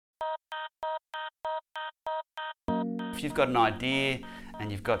If you've got an idea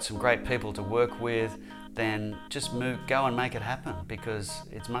and you've got some great people to work with, then just go and make it happen, because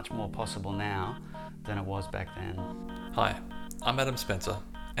it's much more possible now than it was back then. Hi, I'm Adam Spencer,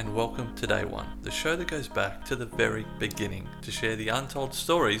 and welcome to Day One, the show that goes back to the very beginning to share the untold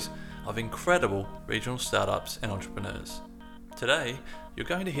stories of incredible regional startups and entrepreneurs. Today, you're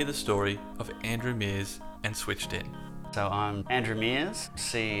going to hear the story of Andrew Mears and SwitchDin. So I'm Andrew Mears,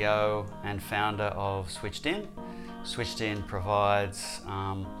 CEO and founder of SwitchDin. SwitchDin provides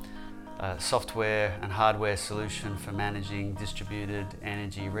a software and hardware solution for managing distributed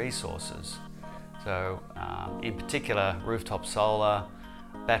energy resources. So in particular, rooftop solar,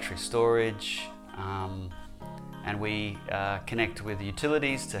 battery storage, and we connect with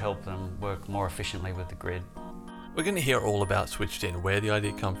utilities to help them work more efficiently with the grid. We're going to hear all about SwitchDin, where the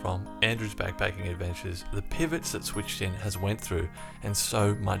idea come from, Andrew's backpacking adventures, the pivots that SwitchDin has went through, and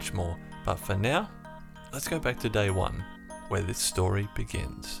so much more. But for now, let's go back to day one, where this story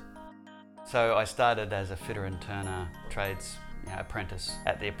begins. So I started as a fitter and turner trades apprentice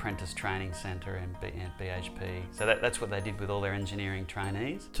at the Apprentice Training Centre in BHP. So that's what they did with all their engineering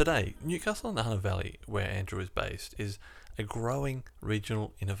trainees. Today, Newcastle in the Hunter Valley, where Andrew is based, is a growing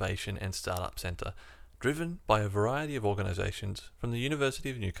regional innovation and startup centre, driven by a variety of organisations, from the University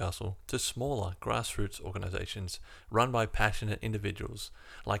of Newcastle to smaller grassroots organisations run by passionate individuals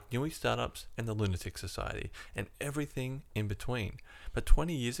like Newy Startups and the Lunatic Society, and everything in between. But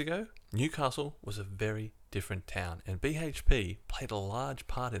 20 years ago, Newcastle was a very different town, and BHP played a large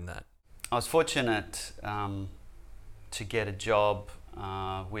part in that. I was fortunate to get a job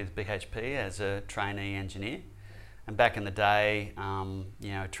with BHP as a trainee engineer, and back in the day,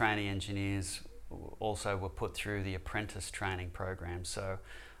 trainee engineers also were put through the apprentice training program. So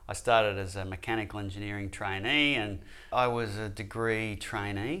I started as a mechanical engineering trainee, and I was a degree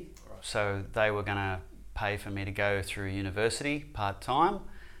trainee. So they were going to pay for me to go through university part-time,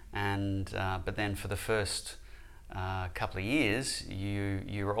 and but then for the first couple of years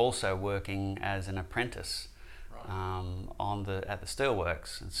you were also working as an apprentice at the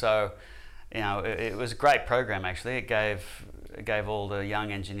steelworks. And so it was a great program actually. It gave all the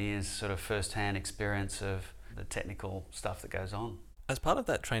young engineers sort of first-hand experience of the technical stuff that goes on. As part of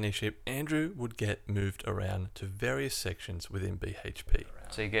that traineeship, Andrew would get moved around to various sections within BHP.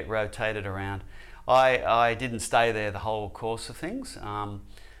 So you get rotated around. I didn't stay there the whole course of things.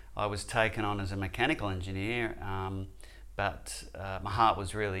 I was taken on as a mechanical engineer, but my heart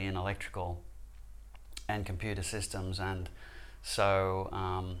was really in electrical and computer systems, and so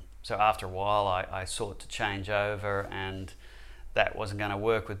after a while I sought to change over, and that wasn't going to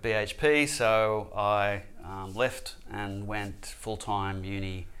work with BHP, so I left and went full-time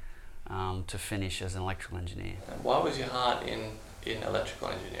uni to finish as an electrical engineer. And why was your heart in electrical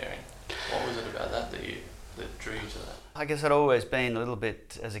engineering? What was it about that drew you to that? I guess I'd always been a little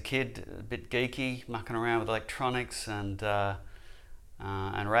bit, as a kid, a bit geeky, mucking around with electronics and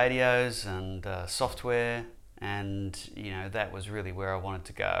radios and software, and that was really where I wanted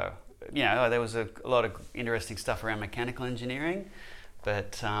to go. There was a lot of interesting stuff around mechanical engineering,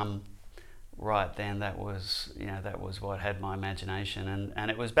 but right then that was what had my imagination,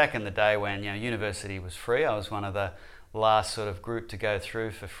 and it was back in the day when university was free. I was one of the last sort of group to go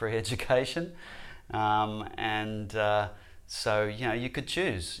through for free education, so you could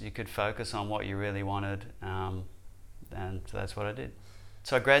choose. You could focus on what you really wanted, and so that's what I did.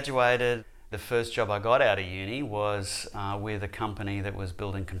 So I graduated. The first job I got out of uni was with a company that was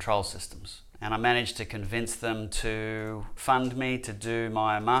building control systems, and I managed to convince them to fund me to do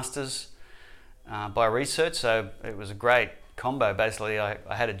my master's by research. So it was a great combo. Basically, I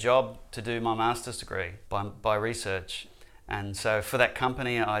had a job to do my master's degree by research, and so for that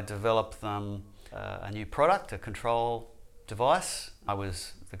company I developed them a new product, a control device. I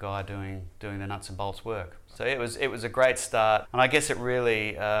was the guy doing the nuts and bolts work. So it was a great start, and I guess it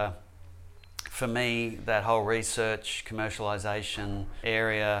really for me, that whole research, commercialisation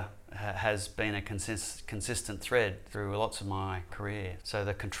area has been a consistent thread through lots of my career. So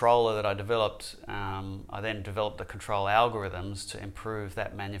the controller that I developed, I then developed the control algorithms to improve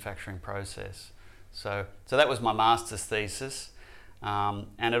that manufacturing process. So that was my master's thesis.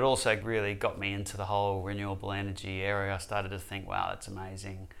 And it also really got me into the whole renewable energy area. I started to think, wow, that's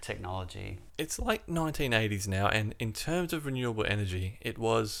amazing technology. It's like 1980s now, and in terms of renewable energy, it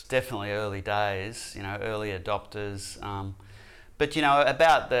was definitely early days, early adopters. But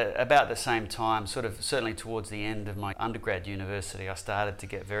about the same time, certainly towards the end of my undergrad university, I started to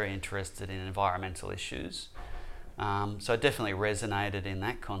get very interested in environmental issues. So it definitely resonated in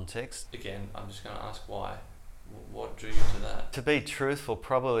that context. Again, I'm just going to ask why. What drew you to that? To be truthful,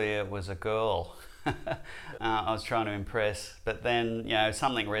 probably it was a girl I was trying to impress. But then,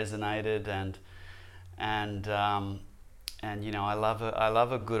 something resonated, and I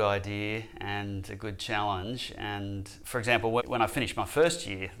love a good idea and a good challenge. And for example, when I finished my first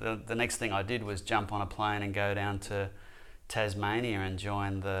year, the next thing I did was jump on a plane and go down to Tasmania and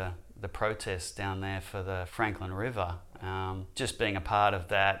join the protests down there for the Franklin River. Just being a part of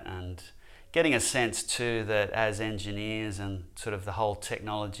that and getting a sense too that as engineers and sort of the whole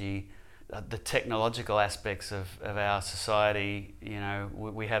technology, the technological aspects of our society,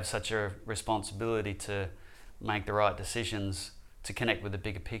 we have such a responsibility to make the right decisions to connect with the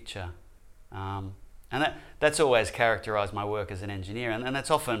bigger picture. And that's always characterised my work as an engineer, and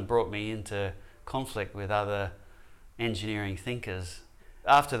that's often brought me into conflict with other engineering thinkers.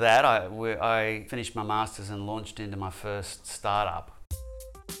 After that, I finished my master's and launched into my first startup.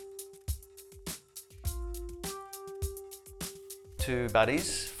 Two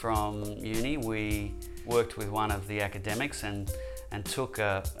buddies from uni, we worked with one of the academics and took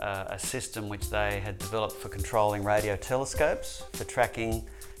a system which they had developed for controlling radio telescopes, for tracking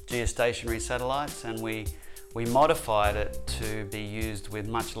geostationary satellites, and we modified it to be used with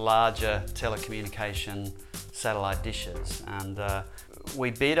much larger telecommunication satellite dishes. And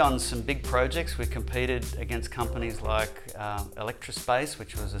we bid on some big projects. We competed against companies like Electrospace,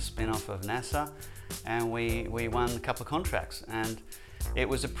 which was a spin-off of NASA, and we won a couple of contracts. And it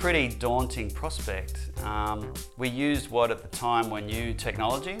was a pretty daunting prospect. We used what at the time were new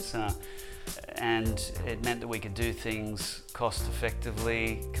technologies, and it meant that we could do things cost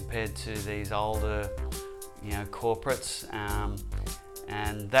effectively compared to these older corporates,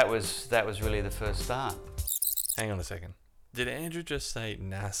 and that was really the first start. Hang on a second. Did Andrew just say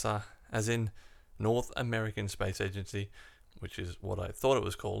NASA, as in North American Space Agency, which is what I thought it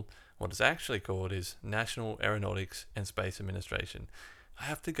was called? What it's actually called is National Aeronautics and Space Administration. I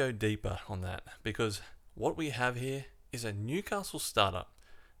have to go deeper on that, because what we have here is a Newcastle startup,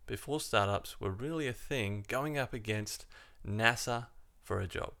 before startups were really a thing, going up against NASA for a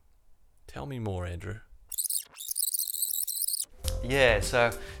job. Tell me more, Andrew. Yeah,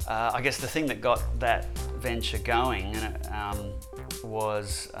 so I guess the thing that got that venture going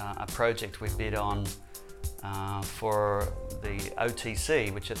was a project we bid on for the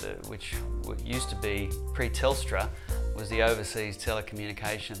OTC, which used to be pre-Telstra, was the Overseas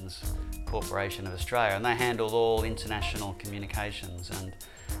Telecommunications Corporation of Australia, and they handled all international communications, and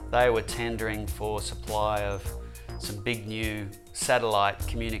they were tendering for supply of some big new satellite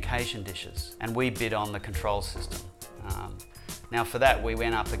communication dishes, and we bid on the control system. Now for that we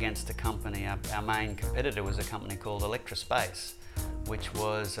went up against a company, our main competitor was a company called Electrospace, which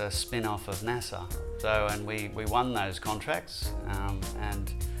was a spin-off of NASA. And we won those contracts,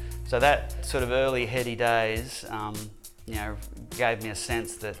 and so that sort of early heady days gave me a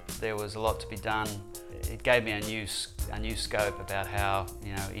sense that there was a lot to be done. It gave me a new scope about how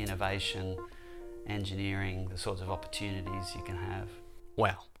innovation, engineering, the sorts of opportunities you can have.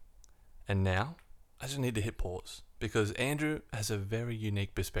 Wow. And now I just need to hit pause, because Andrew has a very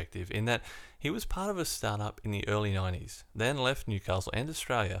unique perspective in that he was part of a startup in the early 90s, then left Newcastle and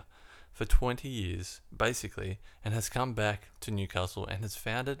Australia for 20 years, basically, and has come back to Newcastle and has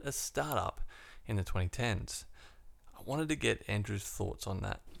founded a startup in the 2010s. I wanted to get Andrew's thoughts on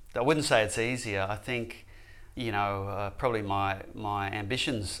that. I wouldn't say it's easier. I think, probably my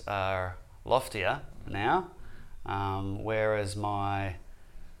ambitions are loftier now, whereas my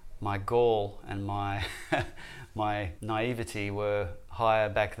gall and my my naivety were higher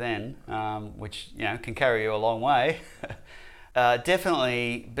back then, which can carry you a long way.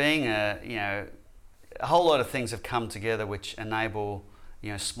 Definitely, being a whole lot of things have come together which enable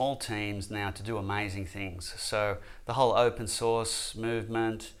small teams now to do amazing things. So the whole open source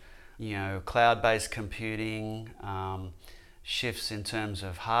movement, cloud-based computing, shifts in terms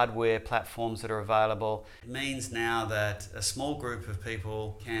of hardware platforms that are available. It means now that a small group of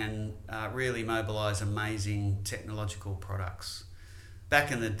people can really mobilise amazing technological products.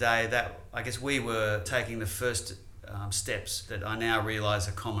 Back in the day, I guess we were taking the first steps that I now realise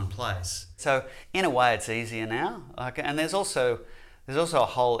are commonplace. So in a way, it's easier now. And there's also a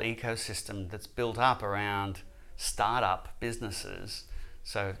whole ecosystem that's built up around startup businesses.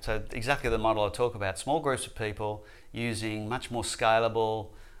 So exactly the model I talk about, small groups of people using much more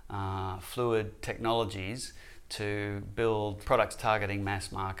scalable, fluid technologies to build products targeting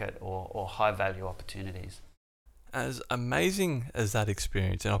mass market or high value opportunities. As amazing as that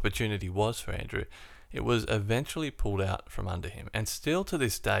experience and opportunity was for Andrew, it was eventually pulled out from under him, and still to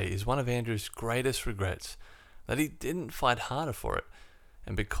this day is one of Andrew's greatest regrets, that he didn't fight harder for it.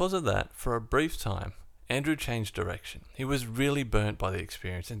 And because of that, for a brief time, Andrew changed direction. He was really burnt by the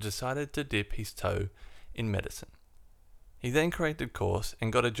experience and decided to dip his toe in medicine. He then corrected course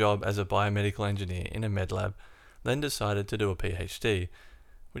and got a job as a biomedical engineer in a med lab, then decided to do a PhD,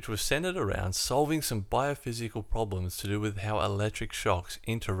 which was centered around solving some biophysical problems to do with how electric shocks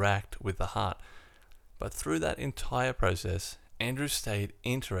interact with the heart. But through that entire process, Andrew stayed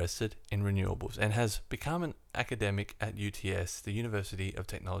interested in renewables and has become an academic at UTS, the University of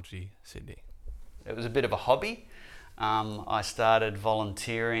Technology, Sydney. It was a bit of a hobby. I started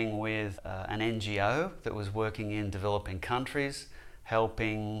volunteering with an NGO that was working in developing countries,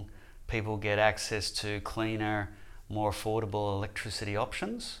 helping people get access to cleaner, more affordable electricity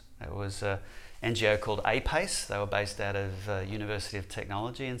options. It was an NGO called APACE. They were based out of University of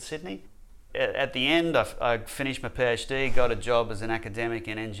Technology in Sydney. At the end, I finished my PhD, got a job as an academic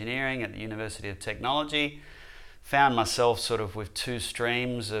in engineering at the University of Technology, found myself sort of with two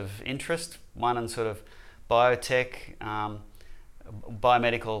streams of interest, one in sort of biotech,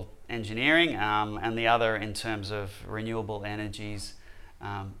 biomedical engineering, and the other in terms of renewable energies,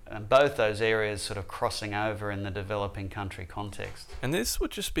 and both those areas sort of crossing over in the developing country context. And this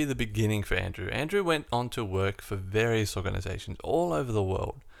would just be the beginning for Andrew. Andrew went on to work for various organisations all over the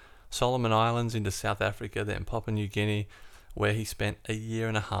world. Solomon Islands into South Africa, then Papua New Guinea, where he spent a year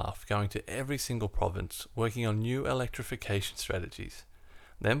and a half going to every single province working on new electrification strategies.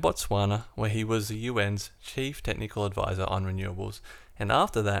 Then Botswana, where he was the UN's Chief Technical Advisor on renewables. And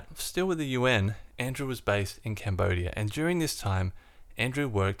after that, still with the UN, Andrew was based in Cambodia. And during this time, Andrew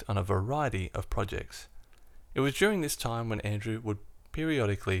worked on a variety of projects. It was during this time when Andrew would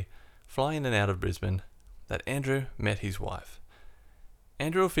periodically fly in and out of Brisbane that Andrew met his wife.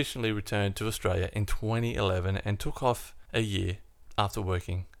 Andrew officially returned to Australia in 2011 and took off a year after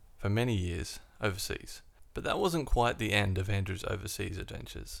working for many years overseas. But that wasn't quite the end of Andrew's overseas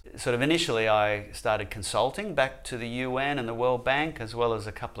adventures. Sort of initially I started consulting back to the UN and the World Bank as well as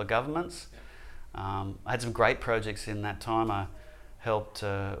a couple of governments. I had some great projects in that time. I helped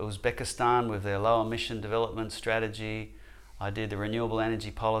Uzbekistan with their low emission development strategy. I did the renewable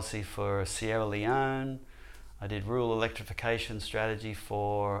energy policy for Sierra Leone. I did rural electrification strategy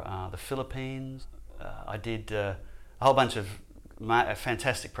for the Philippines. I did a whole bunch of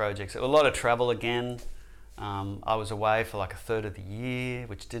fantastic projects. A lot of travel again. I was away for like a third of the year,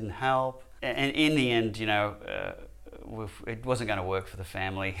 which didn't help. And in the end, you know, it wasn't going to work for the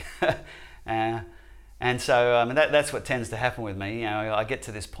family. And so I mean, that's what tends to happen with me. You know, I get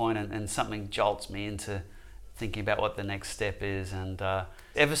to this point and something jolts me into thinking about what the next step is. And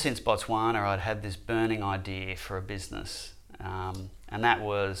ever since Botswana, I'd had this burning idea for a business. And that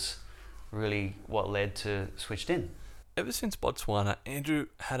was really what led to SwitchDin. Ever since Botswana, Andrew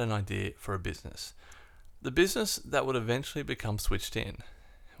had an idea for a business. The business that would eventually become SwitchDin.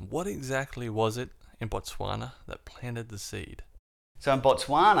 What exactly was it in Botswana that planted the seed? So in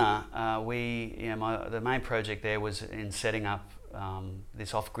Botswana, the main project there was in setting up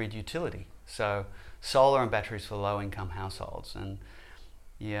this off-grid utility. So solar and batteries for low-income households. And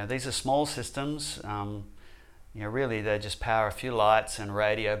yeah, these are small systems. Really they just power a few lights and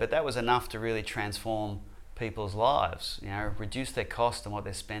radio, but that was enough to really transform people's lives. Reduce their cost and what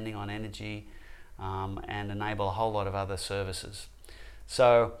they're spending on energy, and enable a whole lot of other services.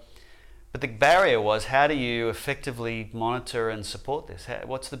 But the barrier was, how do you effectively monitor and support this?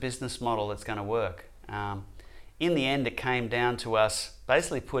 What's the business model that's going to work? In the end, it came down to us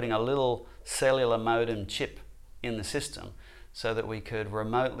basically putting a little cellular modem chip in the system so that we could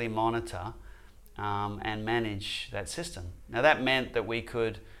remotely monitor and manage that system. Now that meant that we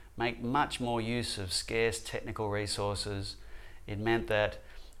could make much more use of scarce technical resources. It meant that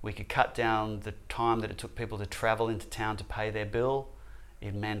we could cut down the time that it took people to travel into town to pay their bill.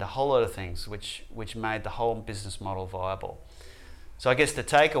 It meant a whole lot of things which made the whole business model viable. So I guess the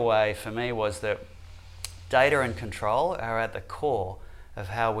takeaway for me was that data and control are at the core of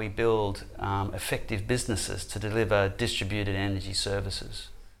how we build effective businesses to deliver distributed energy services.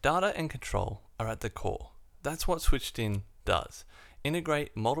 Data and control are at the core. That's what SwitchDin does.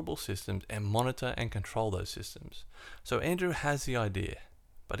 Integrate multiple systems and monitor and control those systems. So Andrew has the idea,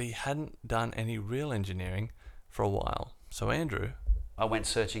 but he hadn't done any real engineering for a while. So Andrew... I went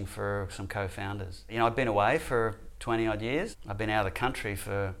searching for some co-founders. I'd been away for 20 odd years. I've been out of the country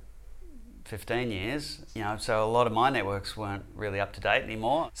for 15 years, so a lot of my networks weren't really up to date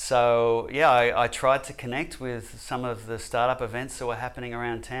anymore. So yeah, I tried to connect with some of the startup events that were happening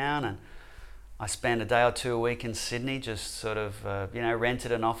around town, and I spent a day or two a week in Sydney, just sort of,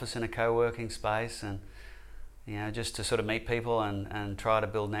 rented an office in a co-working space and, just to sort of meet people and try to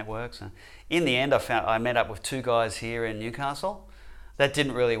build networks. And in the end, I met up with two guys here in Newcastle. That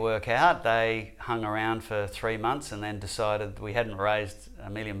didn't really work out. They hung around for 3 months and then decided we hadn't raised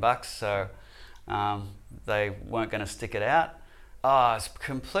 $1 million, so they weren't going to stick it out. It's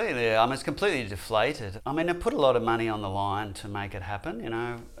completely deflated. I put a lot of money on the line to make it happen.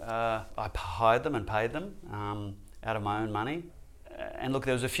 I hired them and paid them out of my own money. And look,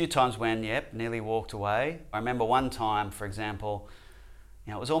 there was a few times when, nearly walked away. I remember one time, for example,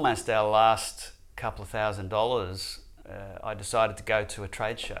 it was almost our last couple of $1,000s. I decided to go to a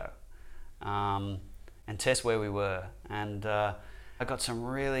trade show and test where we were. And I got some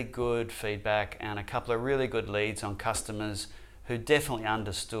really good feedback and a couple of really good leads on customers who definitely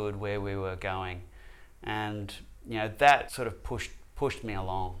understood where we were going. And that sort of pushed me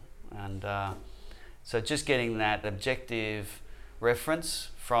along. And so just getting that objective reference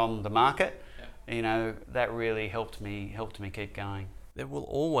from the market, that really helped me keep going. There will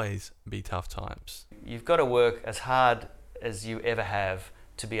always be tough times. You've got to work as hard as you ever have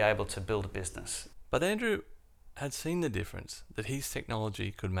to be able to build a business. But Andrew had seen the difference that his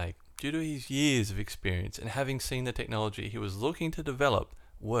technology could make due to his years of experience and having seen the technology he was looking to develop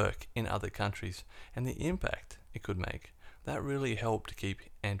work in other countries and the impact it could make. That really helped keep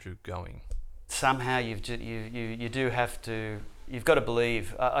Andrew going. Somehow you do have to, you've got to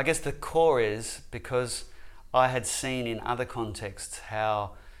believe. I guess the core is because I had seen in other contexts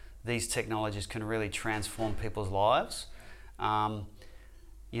how these technologies can really transform people's lives.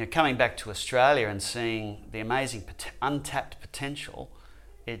 Coming back to Australia and seeing the amazing untapped potential,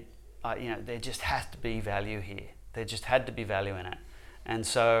 there just has to be value here. There just had to be value in it. And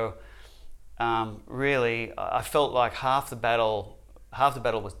so really, I felt like half the battle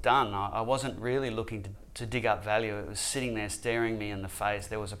was done. I wasn't really looking to dig up value. It was sitting there staring me in the face.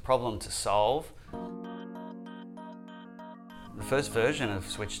 There was a problem to solve. The first version of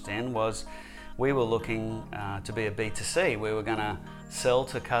SwitchDin was we were looking to be a B2C. We were going to sell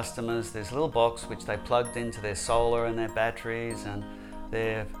to customers this little box which they plugged into their solar and their batteries and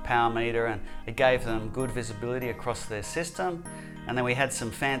their power meter, and it gave them good visibility across their system. And then we had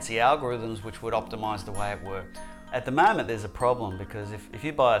some fancy algorithms which would optimize the way it worked. At the moment there's a problem because if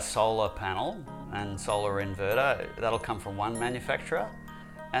you buy a solar panel and solar inverter, that'll come from one manufacturer,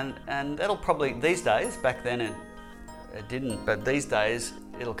 and that'll probably, these days, back then it didn't, but these days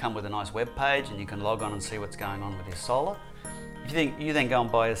it'll come with a nice web page and you can log on and see what's going on with your solar. If you then go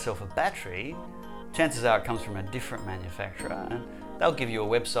and buy yourself a battery, chances are it comes from a different manufacturer, and they'll give you a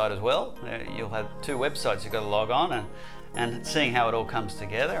website as well. You'll have 2 websites you've got to log on and seeing how it all comes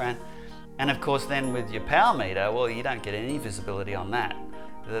together. And of course then with your power meter, well, you don't get any visibility on that.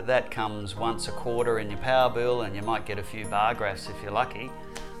 That comes once a quarter in your power bill, and you might get a few bar graphs if you're lucky.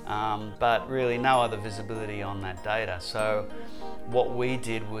 But really no other visibility on that data. So what we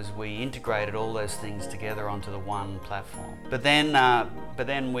did was we integrated all those things together onto the one platform. But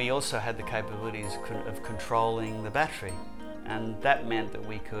then we also had the capabilities of controlling the battery, and that meant that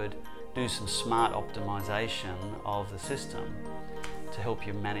we could do some smart optimization of the system to help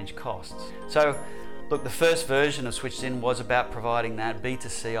you manage costs. So look, the first version of SwitchDin was about providing that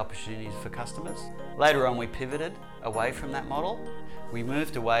B2C opportunities for customers. Later on we pivoted away from that model. We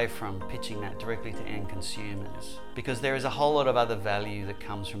moved away from pitching that directly to end consumers because there is a whole lot of other value that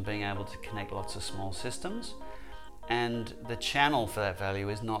comes from being able to connect lots of small systems. And the channel for that value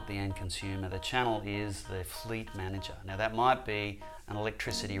is not the end consumer. The channel is the fleet manager. Now that might be an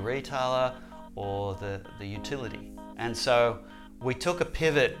electricity retailer or the utility. And so we took a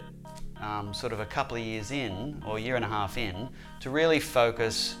pivot sort of a couple of years in, or a year and a half in, to really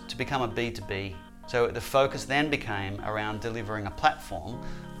focus to become a B2B. So the focus then became around delivering a platform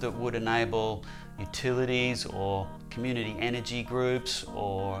that would enable utilities or community energy groups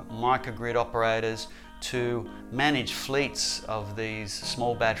or microgrid operators to manage fleets of these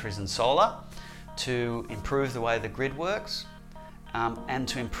small batteries and solar, to improve the way the grid works, and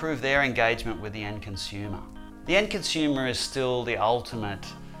to improve their engagement with the end consumer. The end consumer is still the ultimate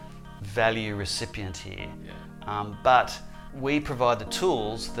value recipient here, but we provide the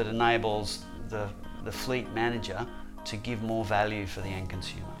tools that enables the fleet manager to give more value for the end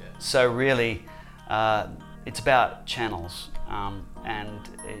consumer. So really, it's about channels, and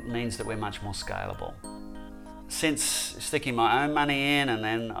it means that we're much more scalable. Since sticking my own money in, and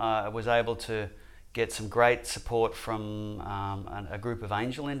then I was able to get some great support from a group of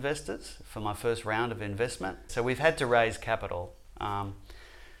angel investors for my first round of investment. So we've had to raise capital.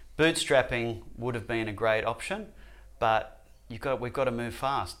 Bootstrapping would have been a great option, but we've got to move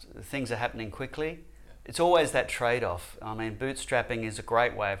fast. Things are happening quickly. It's always that trade-off. I mean, bootstrapping is a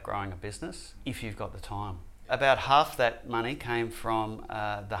great way of growing a business if you've got the time. About half that money came from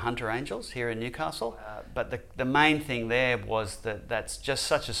the Hunter Angels here in Newcastle. But the main thing there was that that's just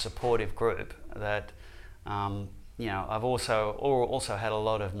such a supportive group that, I've also had a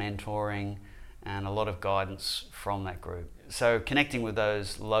lot of mentoring and a lot of guidance from that group. So connecting with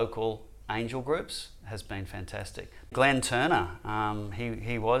those local angel groups has been fantastic. Glenn Turner,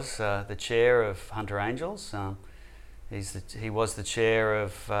 he was the chair of Hunter Angels. He was the chair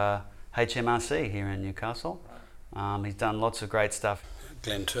of HMRC here in Newcastle. He's done lots of great stuff.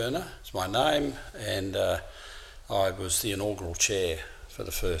 Glenn Turner is my name, and I was the inaugural chair for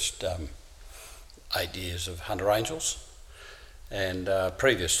the first 8 years of Hunter Angels. And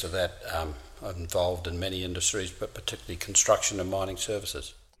previous to that, I'm involved in many industries, but particularly construction and mining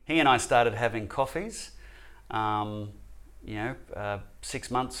services. He and I started having coffees, 6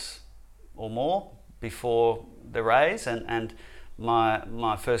 months or more before the raise, and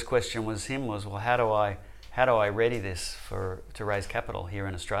my first question was, well, how do I ready this to raise capital here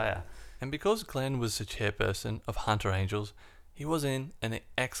in Australia? And because Glenn was the chairperson of Hunter Angels, he was in an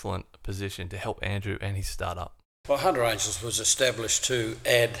excellent position to help Andrew and his startup. Well, Hunter Angels was established to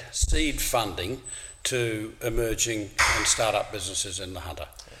add seed funding to emerging and startup businesses in the Hunter.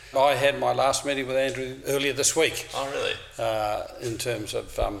 I had my last meeting with Andrew earlier this week. Oh, really? In terms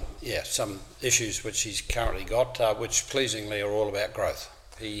of some issues which he's currently got, which pleasingly are all about growth.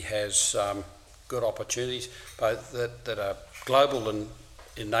 He has good opportunities, both that are global in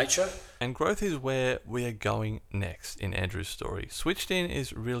nature. And growth is where we are going next in Andrew's story. SwitchDin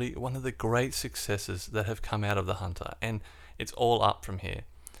is really one of the great successes that have come out of the Hunter, and it's all up from here.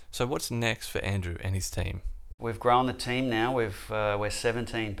 So what's next for Andrew and his team? We've grown the team now. We're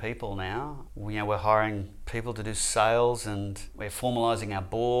 17 people now. We're hiring people to do sales, and we're formalising our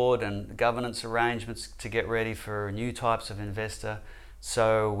board and governance arrangements to get ready for new types of investor.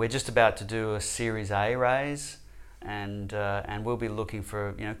 So we're just about to do a Series A raise, and we'll be looking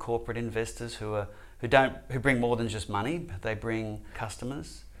for corporate investors who bring more than just money. They bring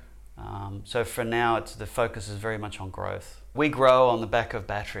customers. So for now, the focus is very much on growth. We grow on the back of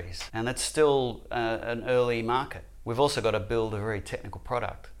batteries, and that's still an early market. We've also got to build a very technical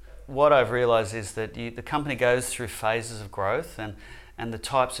product. What I've realised is that the company goes through phases of growth, and the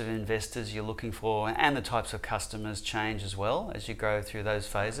types of investors you're looking for and the types of customers change as well as you go through those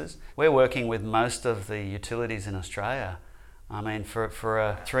phases. We're working with most of the utilities in Australia. I mean, for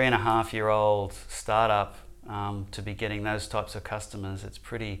a 3.5-year-old startup to be getting those types of customers, it's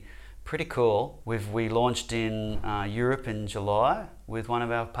pretty cool. We launched in Europe in July with one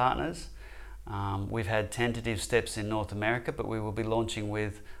of our partners. We've had tentative steps in North America, but we will be launching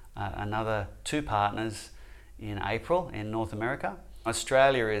with another 2 partners in April in North America.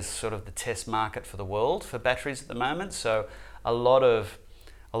 Australia is sort of the test market for the world for batteries at the moment, so a lot of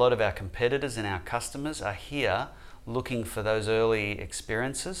our competitors and our customers are here looking for those early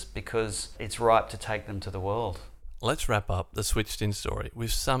experiences because it's ripe to take them to the world. Let's wrap up the SwitchDin story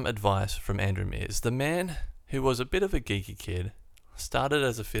with some advice from Andrew Mears, the man who was a bit of a geeky kid, started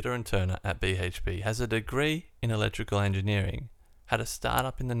as a fitter and turner at BHP, has a degree in electrical engineering, had a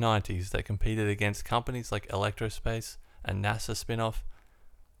startup in the 90s that competed against companies like Electrospace, a NASA spin-off,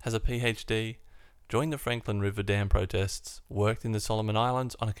 has a PhD, joined the Franklin River Dam protests, worked in the Solomon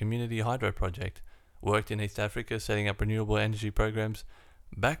Islands on a community hydro project, worked in East Africa setting up renewable energy programs,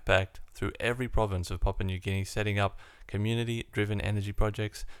 backpacked through every province of Papua New Guinea setting up community-driven energy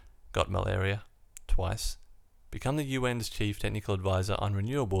projects, got malaria twice, become the UN's chief technical advisor on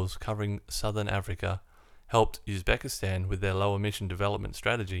renewables covering Southern Africa, helped Uzbekistan with their low-emission development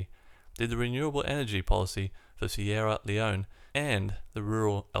strategy, did the renewable energy policy for Sierra Leone and the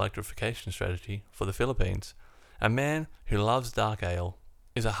rural electrification strategy for the Philippines. A man who loves dark ale,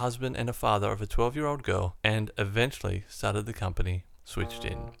 is a husband and a father of a 12-year-old girl, and eventually started the company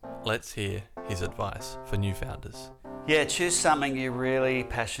SwitchDin. Let's hear his advice for new founders. Yeah, choose something you're really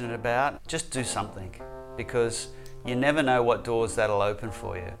passionate about. Just do something, because you never know what doors that'll open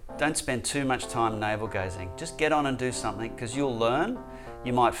for you. Don't spend too much time navel gazing. Just get on and do something, because you'll learn.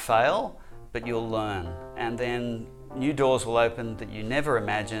 You might fail, but you'll learn. And then new doors will open that you never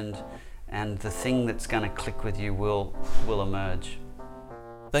imagined, and the thing that's going to click with you will emerge.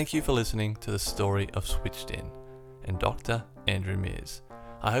 Thank you for listening to the story of SwitchDin and Dr. Andrew Mears.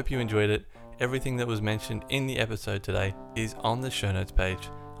 I hope you enjoyed it. Everything that was mentioned in the episode today is on the show notes page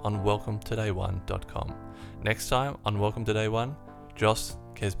on welcometodayone.com. Next time on Welcome to Day One, Josh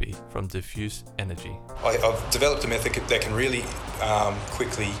Kesby from Diffuse Energy. I've developed a method that can really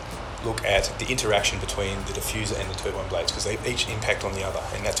quickly look at the interaction between the diffuser and the turbine blades, because they each impact on the other,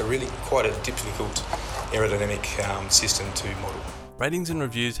 and that's quite a difficult aerodynamic system to model. Ratings and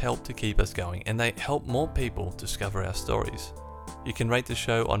reviews help to keep us going, and they help more people discover our stories. You can rate the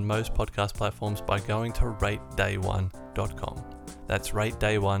show on most podcast platforms by going to rateday1.com. That's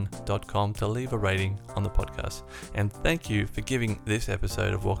rateday1.com to leave a rating on the podcast. And thank you for giving this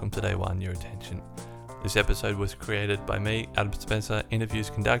episode of Welcome to Day One your attention. This episode was created by me, Adam Spencer, interviews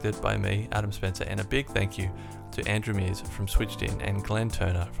conducted by me, Adam Spencer, and a big thank you to Andrew Mears from SwitchDin and Glenn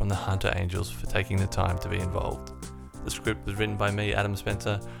Turner from the Hunter Angels for taking the time to be involved. The script was written by me, Adam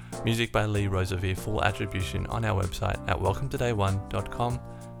Spencer, music by Lee Roosevelt, full attribution on our website at welcometodayone.com.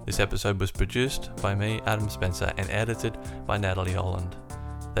 This episode was produced by me, Adam Spencer, and edited by Natalie Holland.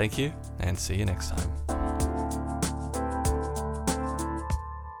 Thank you, and see you next time.